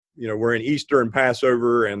we're in Easter and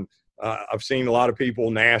Passover, and I've seen a lot of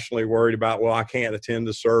people nationally worried about, well, I can't attend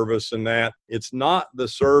the service and that. It's not the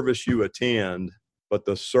service you attend, but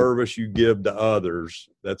the service you give to others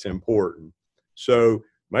that's important. So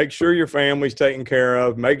make sure your family's taken care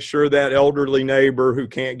of. Make sure that elderly neighbor who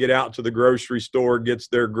can't get out to the grocery store gets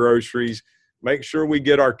their groceries. Make sure we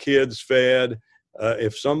get our kids fed.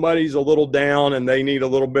 If somebody's a little down and they need a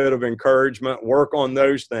little bit of encouragement, work on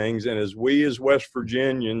those things. And as we as West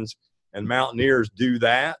Virginians and Mountaineers do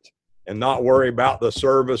that and not worry about the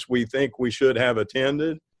service we think we should have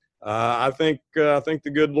attended, I think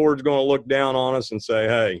the good Lord's going to look down on us and say,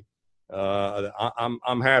 hey,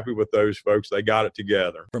 I'm happy with those folks. They got it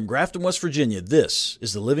together. From Grafton, West Virginia, this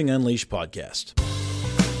is the Living Unleashed podcast.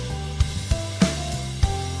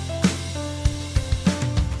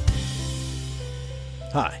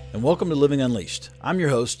 Hi, and welcome to Living Unleashed. I'm your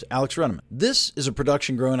host, Alex Runneman. This is a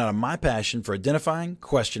production growing out of my passion for identifying,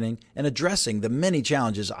 questioning, and addressing the many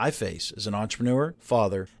challenges I face as an entrepreneur,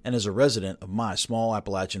 father, and as a resident of my small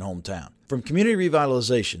Appalachian hometown. From community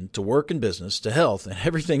revitalization to work and business to health and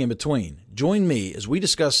everything in between, join me as we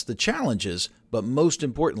discuss the challenges, but most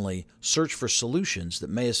importantly, search for solutions that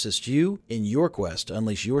may assist you in your quest to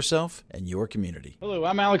unleash yourself and your community. Hello,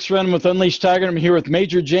 I'm Alex Runneman with Unleashed Tiger. I'm here with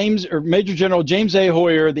Major General James A.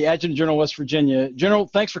 Hoyer, the Adjutant General, West Virginia. General,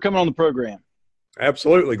 thanks for coming on the program.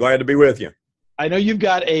 Absolutely. Glad to be with you. I know you've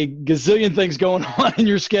got a gazillion things going on in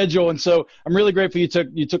your schedule, and so I'm really grateful you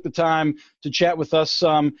took the time to chat with us.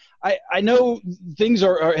 I know things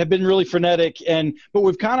have been really frenetic, but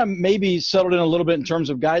we've kind of maybe settled in a little bit in terms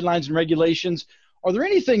of guidelines and regulations. Are there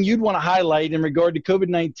anything you'd want to highlight in regard to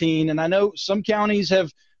COVID-19? And I know some counties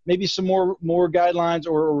have maybe some more guidelines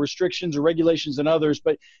or restrictions or regulations than others,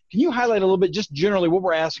 but can you highlight a little bit just generally what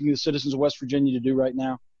we're asking the citizens of West Virginia to do right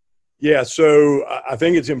now? Yeah, so I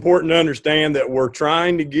think it's important to understand that we're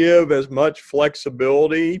trying to give as much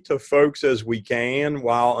flexibility to folks as we can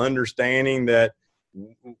while understanding that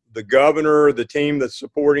the governor, the team that's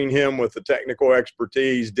supporting him with the technical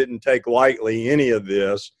expertise didn't take lightly any of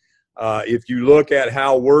this. If you look at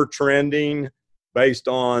how we're trending based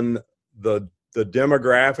on the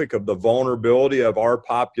demographic of the vulnerability of our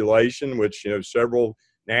population, which, several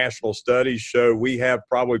national studies show we have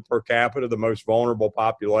probably per capita the most vulnerable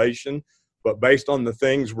population, but based on the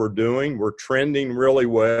things we're doing, we're trending really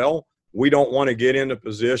well. We don't want to get into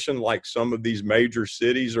position like some of these major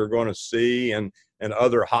cities are going to see and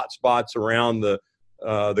other hotspots around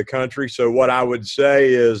the country. So what I would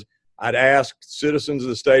say is I'd ask citizens of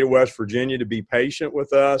the state of West Virginia to be patient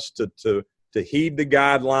with us, to heed the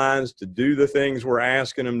guidelines, to do the things we're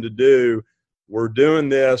asking them to do. We're doing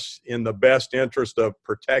this in the best interest of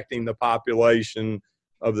protecting the population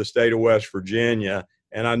of the state of West Virginia.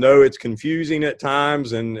 And I know it's confusing at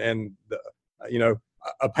times, and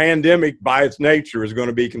a pandemic by its nature is going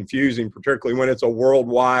to be confusing, particularly when it's a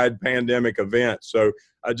worldwide pandemic event. So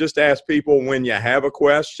I just ask people, when you have a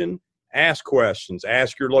question, ask questions.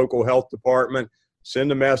 Ask your local health department. Send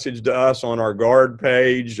a message to us on our GUARD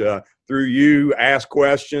page. Through you, ask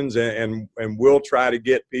questions, and we'll try to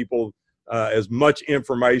get people as much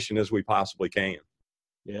information as we possibly can.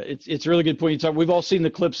 Yeah, it's a really good point you talk. We've all seen the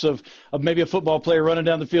clips of maybe a football player running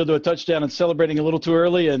down the field to a touchdown and celebrating a little too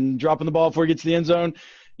early and dropping the ball before he gets to the end zone.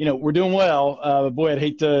 We're doing well. But boy, I'd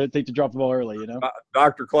hate to drop the ball early.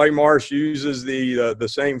 Dr. Clay Marsh uses the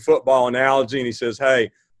same football analogy, and he says, "Hey,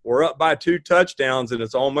 we're up by 2 touchdowns, and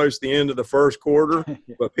it's almost the end of the first quarter."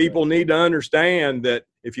 But people need to understand that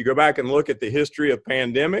if you go back and look at the history of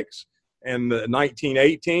pandemics and the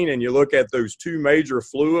 1918, and you look at those 2 major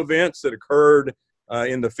flu events that occurred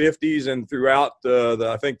in the 50s and throughout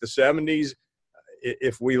I think the 70s,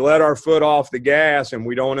 if we let our foot off the gas and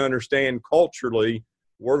we don't understand culturally,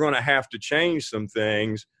 we're going to have to change some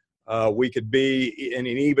things. We could be in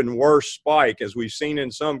an even worse spike, as we've seen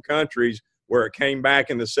in some countries where it came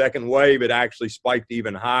back in the second wave. It actually spiked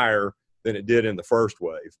even higher than it did in the first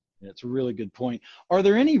wave. That's a really good point. Are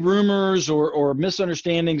there any rumors or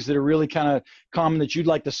misunderstandings that are really kind of common that you'd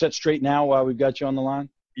like to set straight now while we've got you on the line?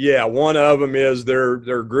 Yeah, one of them is there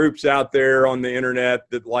are groups out there on the internet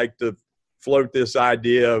that like to float this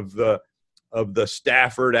idea of the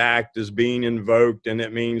Stafford Act as being invoked, and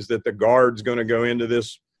it means that the Guard's going to go into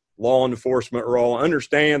this law enforcement role.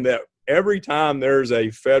 Understand that every time there's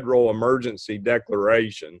a federal emergency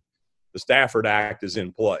declaration, the Stafford Act is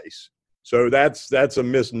in place. So that's a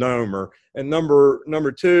misnomer. And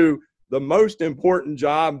number 2, the most important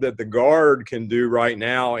job that the Guard can do right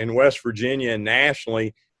now in West Virginia and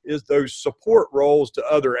nationally is those support roles to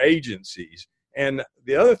other agencies. And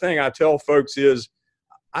the other thing I tell folks is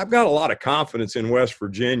I've got a lot of confidence in West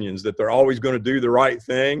Virginians that they're always going to do the right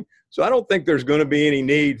thing. So I don't think there's going to be any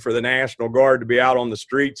need for the National Guard to be out on the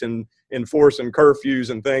streets and enforcing curfews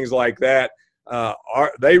and things like that.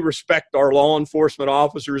 They respect our law enforcement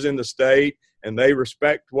officers in the state, and they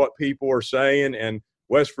respect what people are saying. And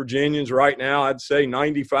West Virginians right now, I'd say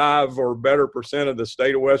 95 or better % of the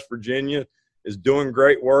state of West Virginia is doing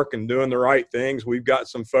great work and doing the right things. We've got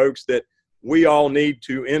some folks that we all need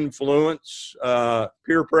to influence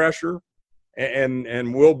peer pressure,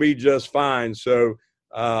 and we'll be just fine. So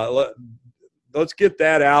let's get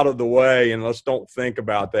that out of the way, and let's don't think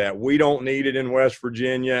about that. We don't need it in West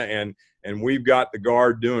Virginia, and we've got the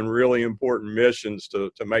Guard doing really important missions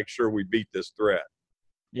to make sure we beat this threat.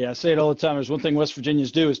 Yeah, I say it all the time. There's one thing West Virginians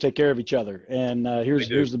do is take care of each other. And here's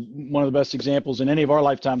one of the best examples in any of our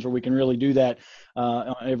lifetimes where we can really do that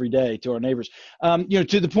every day to our neighbors.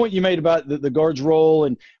 To the point you made about the Guard's role,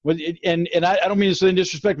 and I don't mean this in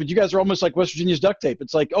disrespect, but you guys are almost like West Virginia's duct tape.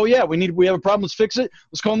 It's like, oh yeah, we have a problem, let's fix it.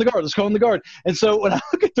 Let's call in the Guard. Let's call in the Guard. And so when I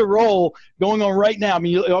look at the role going on right now, I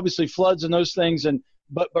mean, obviously floods and those things,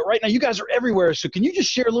 but right now you guys are everywhere. So can you just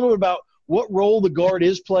share a little bit about what role the Guard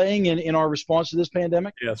is playing in our response to this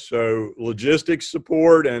pandemic? Yeah, so logistics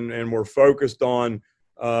support, and we're focused on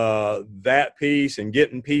that piece and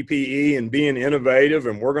getting PPE and being innovative.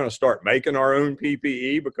 And we're going to start making our own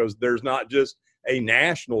PPE because there's not just a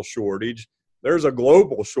national shortage, there's a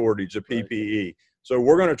global shortage of PPE. Right. So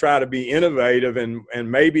we're going to try to be innovative, and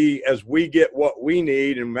maybe as we get what we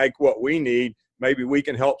need and make what we need, maybe we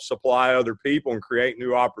can help supply other people and create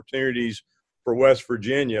new opportunities for West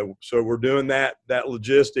Virginia. So we're doing that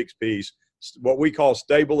logistics piece, what we call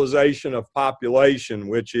stabilization of population,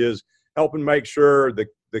 which is helping make sure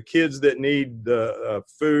the kids that need the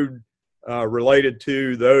food related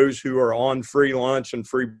to those who are on free lunch and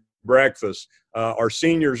free breakfast, our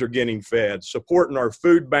seniors are getting fed, supporting our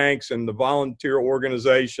food banks and the volunteer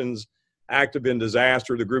organizations active in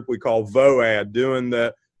disaster, the group we call VOAD, doing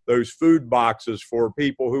those food boxes for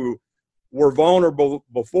people who were vulnerable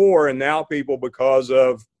before, and now people, because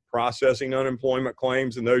of processing unemployment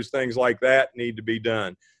claims and those things like that, need to be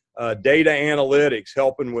done. Data analytics,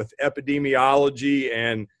 helping with epidemiology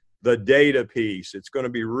and the data piece. It's going to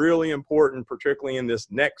be really important, particularly in this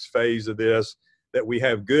next phase of this, that we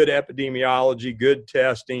have good epidemiology, good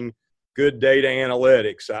testing, good data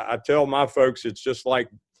analytics. I tell my folks it's just like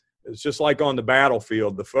on the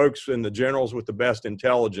battlefield. The folks and the generals with the best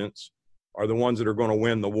intelligence are the ones that are going to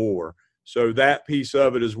win the war. So that piece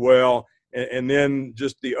of it as well. And then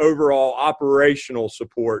just the overall operational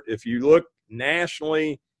support. If you look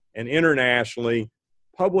nationally and internationally,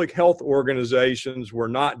 public health organizations were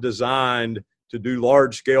not designed to do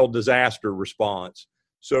large-scale disaster response.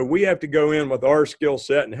 So we have to go in with our skill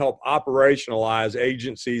set and help operationalize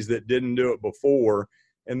agencies that didn't do it before.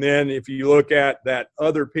 And then if you look at that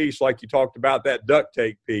other piece, like you talked about, that duct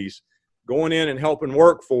tape piece, going in and helping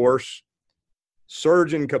workforce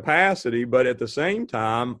surge in capacity, but at the same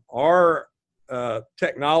time, our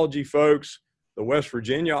technology folks, the West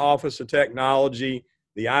Virginia Office of Technology,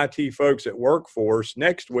 the IT folks at Workforce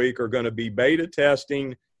next week are going to be beta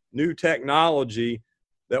testing new technology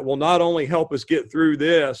that will not only help us get through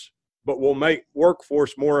this, but will make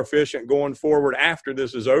Workforce more efficient going forward after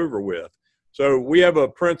this is over with. So we have a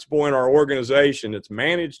principle in our organization. It's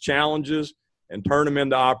manage challenges and turn them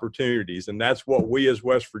into opportunities. And that's what we as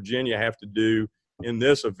West Virginia have to do in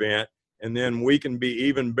this event, and then we can be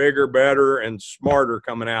even bigger, better, and smarter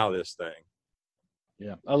coming out of this thing.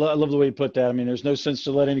 Yeah, I love the way you put that. I mean, there's no sense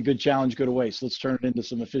to let any good challenge go to waste. Let's turn it into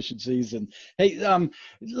some efficiencies. And hey,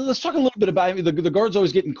 let's talk a little bit about the Guard's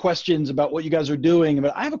always getting questions about what you guys are doing.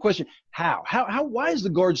 But I have a question: why is the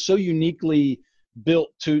Guard so uniquely built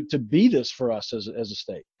to be this for us as a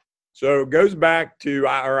state? So it goes back to,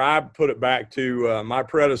 I put it back to my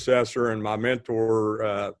predecessor and my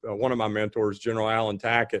mentor, one of my mentors, General Alan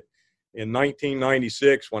Tackett, in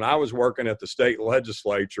 1996, when I was working at the state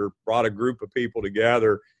legislature, brought a group of people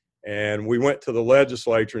together, and we went to the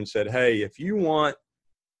legislature and said, hey, if you want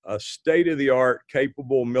a state-of-the-art,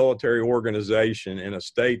 capable military organization in a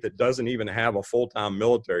state that doesn't even have a full-time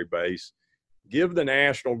military base, give the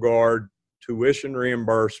National Guard tuition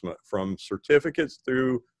reimbursement from certificates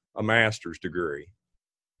through a master's degree,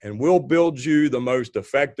 and we'll build you the most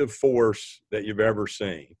effective force that you've ever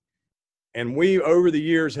seen. And we, over the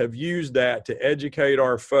years, have used that to educate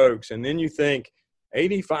our folks. And then you think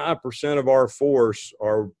 85% of our force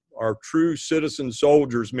are true citizen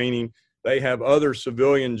soldiers, meaning they have other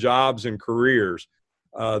civilian jobs and careers.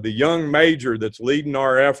 The young major that's leading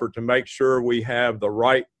our effort to make sure we have the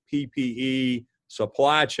right PPE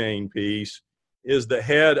supply chain piece is the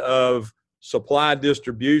head of supply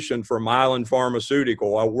distribution for Mylan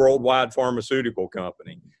Pharmaceutical, a worldwide pharmaceutical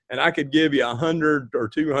company. And I could give you 100 or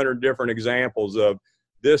 200 different examples of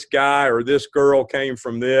this guy or this girl came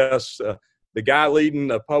from this. The guy leading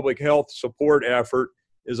the public health support effort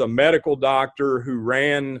is a medical doctor who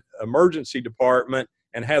ran emergency department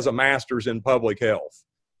and has a master's in public health.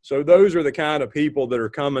 So those are the kind of people that are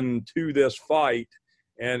coming to this fight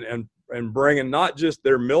and bringing not just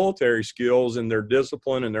their military skills and their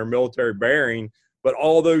discipline and their military bearing, but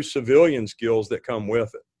all those civilian skills that come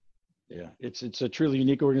with it. Yeah, it's a truly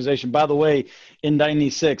unique organization. By the way, in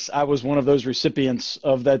 '96, I was one of those recipients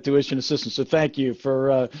of that tuition assistance. So thank you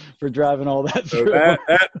for driving all that through. So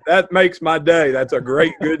that makes my day. That's a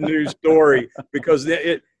great good news story because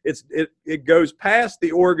it goes past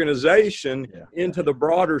the organization into the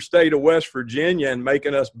broader state of West Virginia and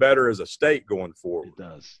making us better as a state going forward.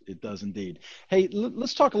 It does indeed. Hey,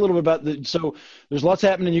 let's talk a little bit about so there's lots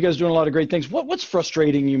happening. You guys are doing a lot of great things. What's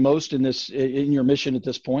frustrating you most in your mission at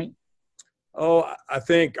this point? Oh, I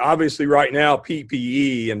think obviously right now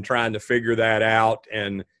PPE and trying to figure that out,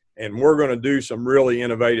 and we're going to do some really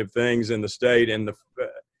innovative things in the state, and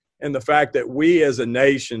the fact that we as a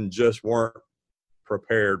nation just weren't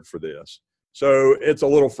prepared for this. So it's a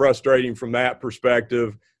little frustrating from that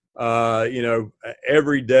perspective.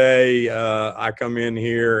 Every day I come in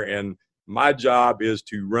here and my job is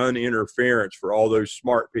to run interference for all those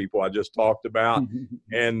smart people I just talked about.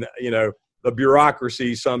 And, the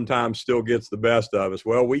bureaucracy sometimes still gets the best of us.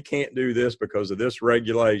 Well, we can't do this because of this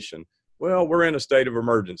regulation. Well, we're in a state of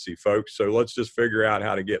emergency, folks, so let's just figure out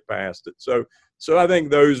how to get past it. So I think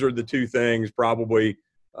those are the two things probably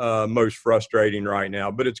most frustrating right now.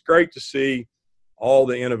 But it's great to see all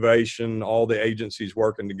the innovation, all the agencies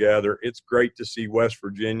working together. It's great to see West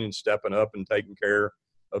Virginians stepping up and taking care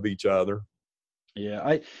of each other. Yeah,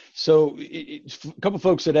 a couple of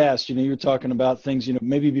folks had asked, you're talking about things,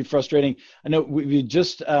 maybe be frustrating. I know we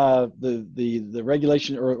just the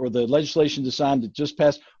regulation or the legislation designed to just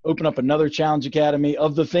pass, open up another Challenge Academy.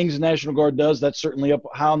 Of the things the National Guard does, that's certainly up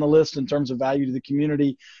high on the list in terms of value to the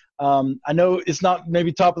community. I know it's not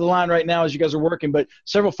maybe top of the line right now as you guys are working, but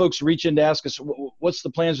several folks reach in to ask us, what's the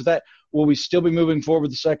plans with that? Will we still be moving forward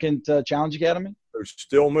with the second Challenge Academy? We're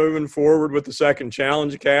still moving forward with the second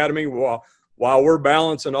Challenge Academy. While we're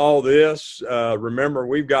balancing all this, remember,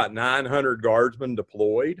 we've got 900 guardsmen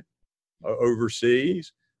deployed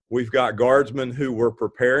overseas. We've got guardsmen who we're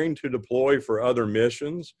preparing to deploy for other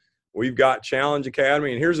missions. We've got Challenge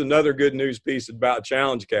Academy. And here's another good news piece about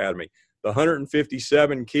Challenge Academy. The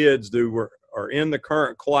 157 kids who are in the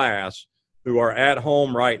current class who are at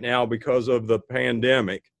home right now because of the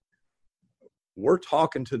pandemic, we're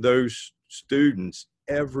talking to those students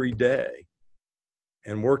every day.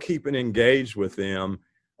 And we're keeping engaged with them,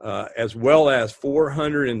 as well as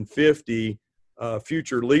 450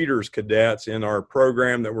 future leaders cadets in our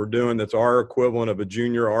program that we're doing that's our equivalent of a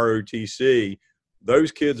junior ROTC.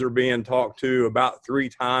 Those kids are being talked to about 3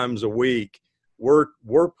 times a week.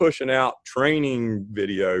 We're pushing out training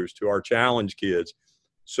videos to our challenge kids.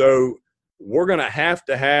 So we're going to have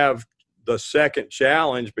the second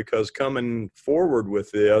challenge, because coming forward with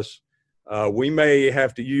this, we may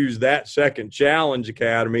have to use that second Challenge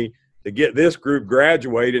Academy to get this group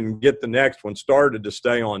graduated and get the next one started to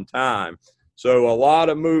stay on time. So a lot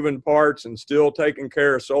of moving parts and still taking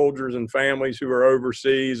care of soldiers and families who are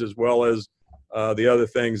overseas, as well as the other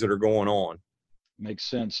things that are going on. Makes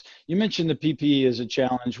sense. You mentioned the PPE as a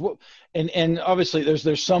challenge, and obviously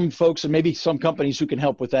there's some folks and maybe some companies who can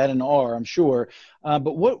help with that and are, I'm sure.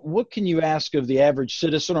 But what can you ask of the average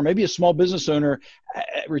citizen or maybe a small business owner,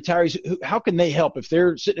 retirees? How can they help if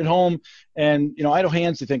they're sitting at home and idle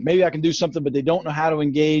hands? They think maybe I can do something, but they don't know how to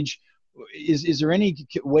engage. Is there any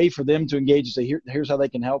way for them to engage and say, here's how they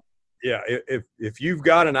can help? Yeah, if you've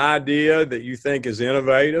got an idea that you think is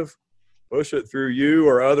innovative, push it through you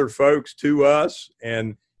or other folks to us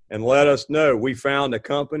and let us know. We found a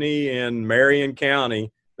company in Marion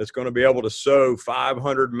County that's going to be able to sew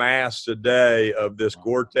 500 masks a day of this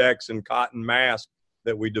Gore-Tex and cotton mask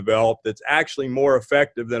that we developed that's actually more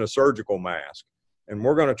effective than a surgical mask. And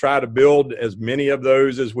we're going to try to build as many of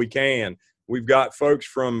those as we can. We've got folks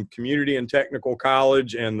from Community and Technical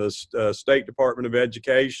College and the State Department of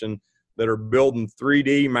Education that are building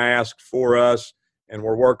 3D masks for us. And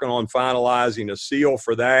we're working on finalizing a seal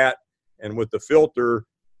for that. And with the filter,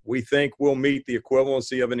 we think we'll meet the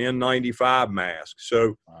equivalency of an N95 mask.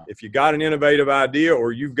 So if you got an innovative idea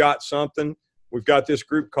or you've got something, we've got this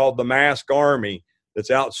group called the Mask Army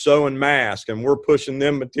that's out sewing masks, and we're pushing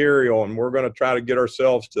them material, and we're going to try to get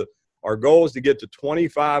ourselves to, our goal is to get to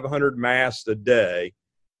 2,500 masks a day.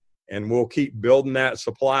 and we'll keep building that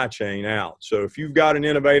supply chain out. So if you've got an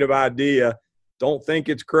innovative idea, don't think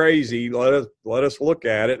it's crazy. Let us look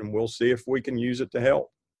at it, and we'll see if we can use it to help.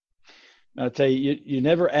 I'll tell you, you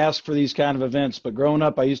never ask for these kind of events, but growing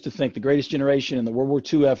up, I used to think the Greatest Generation and the World War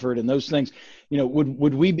II effort and those things,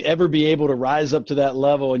 would we ever be able to rise up to that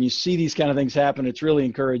level? And you see these kind of things happen. It's really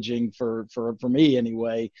encouraging for me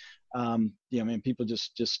anyway. People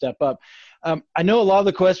just step up. I know a lot of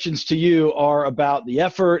the questions to you are about the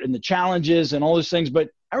effort and the challenges and all those things, but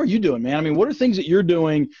how are you doing, man? I mean, what are things that you're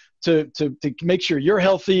doing to make sure you're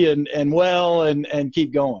healthy and well and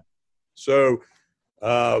keep going? So,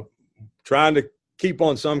 trying to keep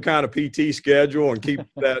on some kind of PT schedule and keep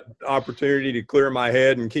that opportunity to clear my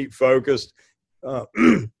head and keep focused.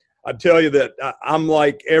 I tell you that I'm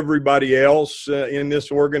like everybody else in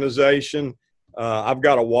this organization. I've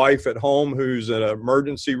got a wife at home who's an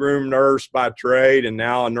emergency room nurse by trade and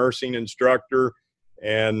now a nursing instructor.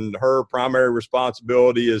 And her primary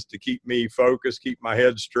responsibility is to keep me focused, keep my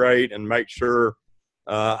head straight, and make sure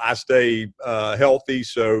I stay healthy.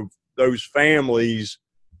 So those families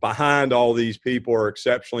behind all these people are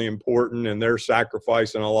exceptionally important, and they're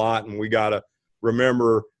sacrificing a lot. And we got to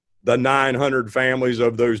remember the 900 families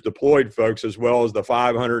of those deployed folks, as well as the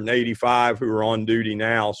 585 who are on duty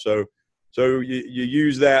now. So you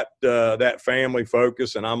use that family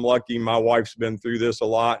focus, and I'm lucky my wife's been through this a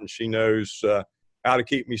lot, and she knows how to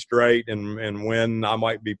keep me straight and when I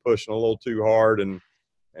might be pushing a little too hard and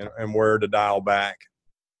where to dial back.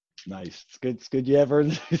 Nice. It's good you ever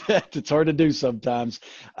do that. It's hard to do sometimes.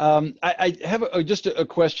 I have just a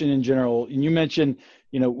question in general. And you mentioned,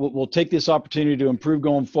 we'll take this opportunity to improve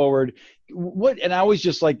going forward. And I always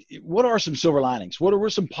just what are some silver linings? What are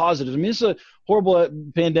some positives? I mean, it's a horrible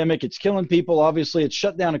pandemic. It's killing people. Obviously, it's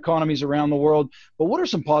shut down economies around the world. But what are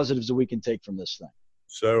some positives that we can take from this thing?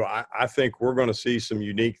 So I think we're going to see some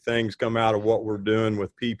unique things come out of what we're doing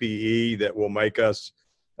with PPE that will make us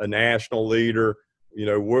a national leader.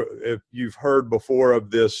 If you've heard before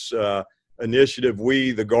of this initiative,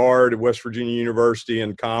 we, the Guard at West Virginia University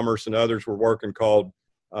and Commerce and others were working called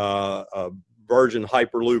Virgin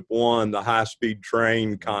Hyperloop One, the high-speed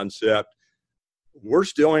train concept. We're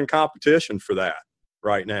still in competition for that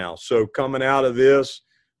right now. So coming out of this,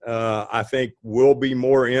 I think we'll be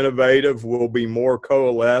more innovative. We'll be more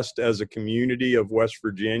coalesced as a community of West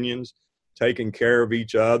Virginians, taking care of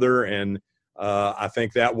each other. And I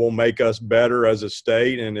think that will make us better as a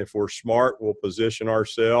state. And if we're smart, we'll position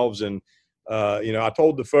ourselves. And, I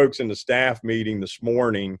told the folks in the staff meeting this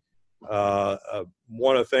morning,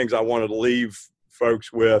 one of the things I wanted to leave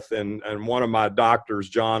folks with, and one of my doctors,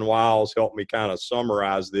 John Wiles, helped me kind of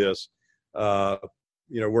summarize this.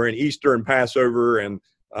 We're in Easter and Passover, and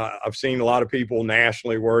I've seen a lot of people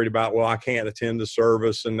nationally worried about, well, I can't attend the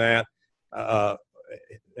service and that.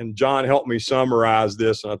 And John helped me summarize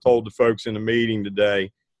this, and I told the folks in the meeting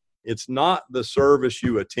today, it's not the service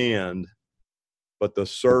you attend, but the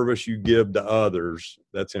service you give to others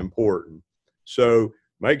that's important. So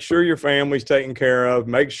make sure your family's taken care of.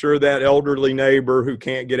 Make sure that elderly neighbor who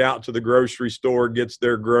can't get out to the grocery store gets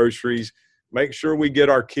their groceries. Make sure we get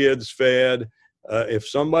our kids fed. If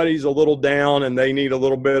somebody's a little down and they need a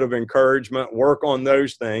little bit of encouragement, work on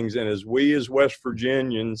those things. And as we as West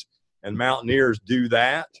Virginians and Mountaineers do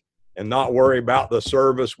that and not worry about the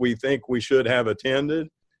service we think we should have attended,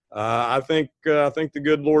 I think the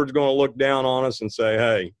good Lord's going to look down on us and say,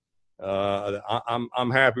 hey,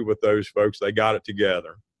 I'm happy with those folks. They got it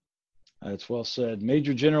together. That's well said.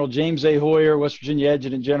 Major General James A. Hoyer, West Virginia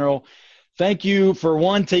Adjutant General, thank you for,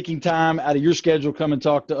 one, taking time out of your schedule, come and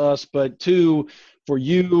talk to us, but two, for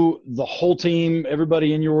you, the whole team,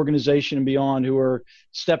 everybody in your organization and beyond who are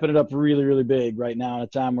stepping it up really, really big right now in a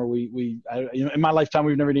time where in my lifetime,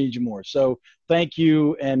 we've never needed you more. So thank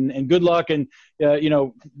you and good luck. And,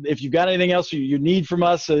 if you've got anything else you need from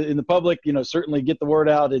us in the public, certainly get the word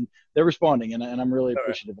out, and they're responding, and I'm really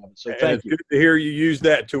appreciative of it. So thank you. It's good to hear you use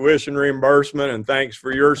that tuition reimbursement, and thanks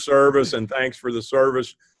for your service, and thanks for the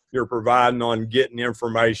service you're providing on getting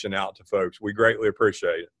information out to folks. We greatly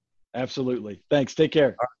appreciate it. Absolutely. Thanks. Take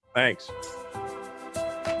care. Thanks.